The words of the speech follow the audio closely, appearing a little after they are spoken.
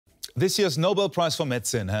This year's Nobel Prize for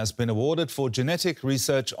Medicine has been awarded for genetic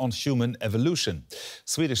research on human evolution.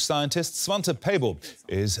 Swedish scientist Svante Paabo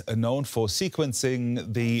is known for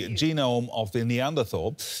sequencing the genome of the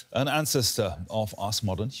Neanderthal, an ancestor of us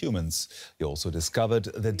modern humans. He also discovered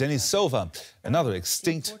the Denisova, another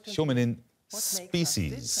extinct hominin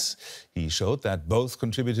species. He showed that both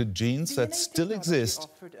contributed genes that still exist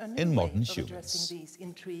in modern humans.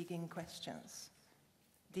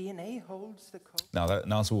 DNA holds the code. Now, that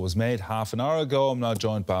announcement was made half an hour ago. I'm now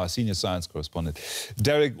joined by our senior science correspondent,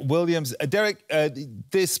 Derek Williams. Derek,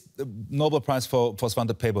 this Nobel Prize for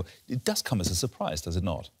Svante Paabo, it does come as a surprise, does it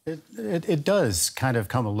not? It does kind of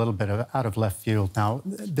come a little bit out of left field. Now,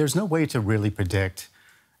 there's no way to really predict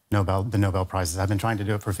the Nobel Prizes. I've been trying to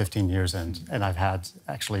do it for 15 years, and I've had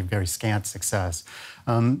actually very scant success.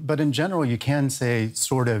 But in general, you can say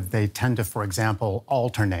they tend to, for example,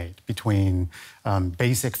 alternate between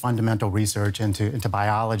basic fundamental research into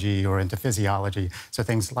biology or into physiology. So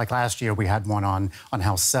things like last year, we had one on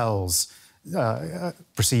how cells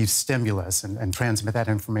perceive stimulus and transmit that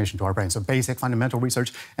information to our brain. So basic fundamental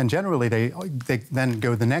research, and generally they then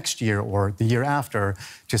go the next year or the year after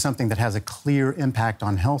to something that has a clear impact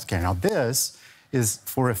on healthcare. Now this is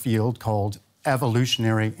for a field called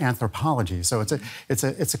Evolutionary Anthropology. So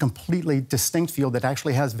it's a completely distinct field that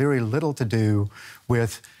actually has very little to do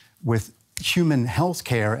with human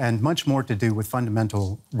healthcare and much more to do with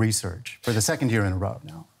fundamental research for the second year in a row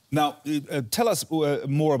now. Now, tell us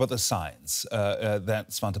more about the science that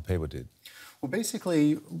Svante Paabo did. Well,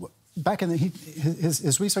 basically, back in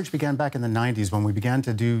his research began back in the 90s when we began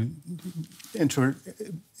to do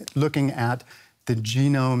looking at the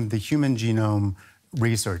genome, the human genome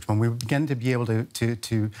research, when we began to be able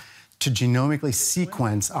to genomically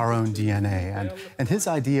sequence our own DNA. And his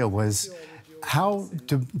idea was,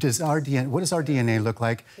 what does our DNA look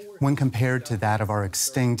like when compared to that of our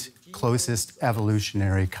extinct closest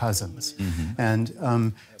evolutionary cousins?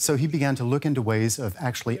 And so he began to look into ways of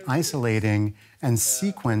actually isolating and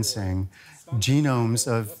sequencing genomes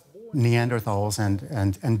of Neanderthals and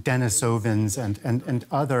Denisovans and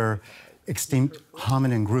other extinct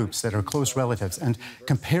hominin groups that are close relatives, and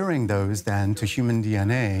comparing those then to human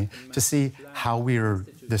DNA to see how we're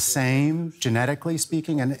the same, genetically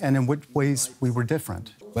speaking, and in what ways we were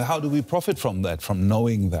different. Well, how do we profit from that, from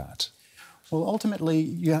knowing that? Well, ultimately,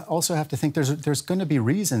 you also have to think there's going to be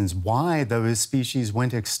reasons why those species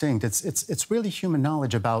went extinct. It's really human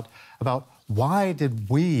knowledge about why did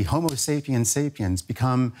we, Homo sapiens sapiens,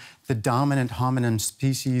 become the dominant hominin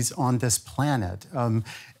species on this planet?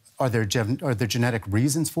 Are there genetic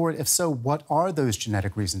reasons for it? If so, what are those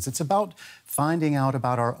genetic reasons? It's about finding out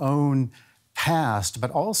about our own past,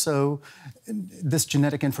 but also this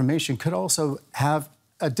genetic information could also have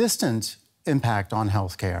a distant impact on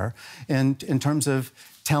healthcare in terms of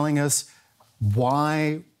telling us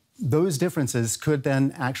why those differences could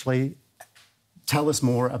then actually tell us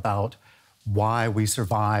more about why we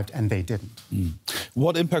survived and they didn't.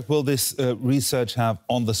 What impact will this research have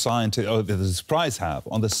on the scientist, or this prize have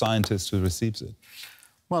on the scientist who receives it?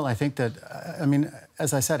 Well, I think that, I mean,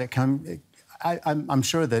 as I said, I'm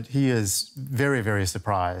sure that he is very, very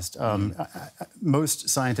surprised. Most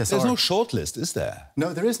scientists There's no shortlist, is there?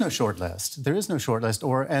 No, there is no shortlist. There is no shortlist,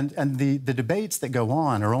 and the debates that go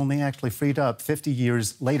on are only actually freed up 50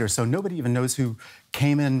 years later, so nobody even knows who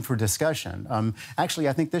came in for discussion. Actually,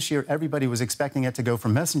 I think this year everybody was expecting it to go for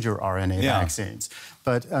messenger RNA vaccines.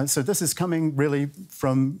 But so this is coming really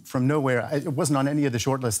from nowhere. It wasn't on any of the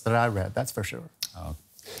shortlists that I read, that's for sure. Oh.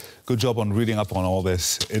 Good job on reading up on all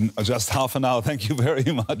this in just half an hour. Thank you very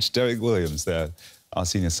much, Derek Williams, there, our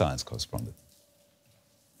senior science correspondent.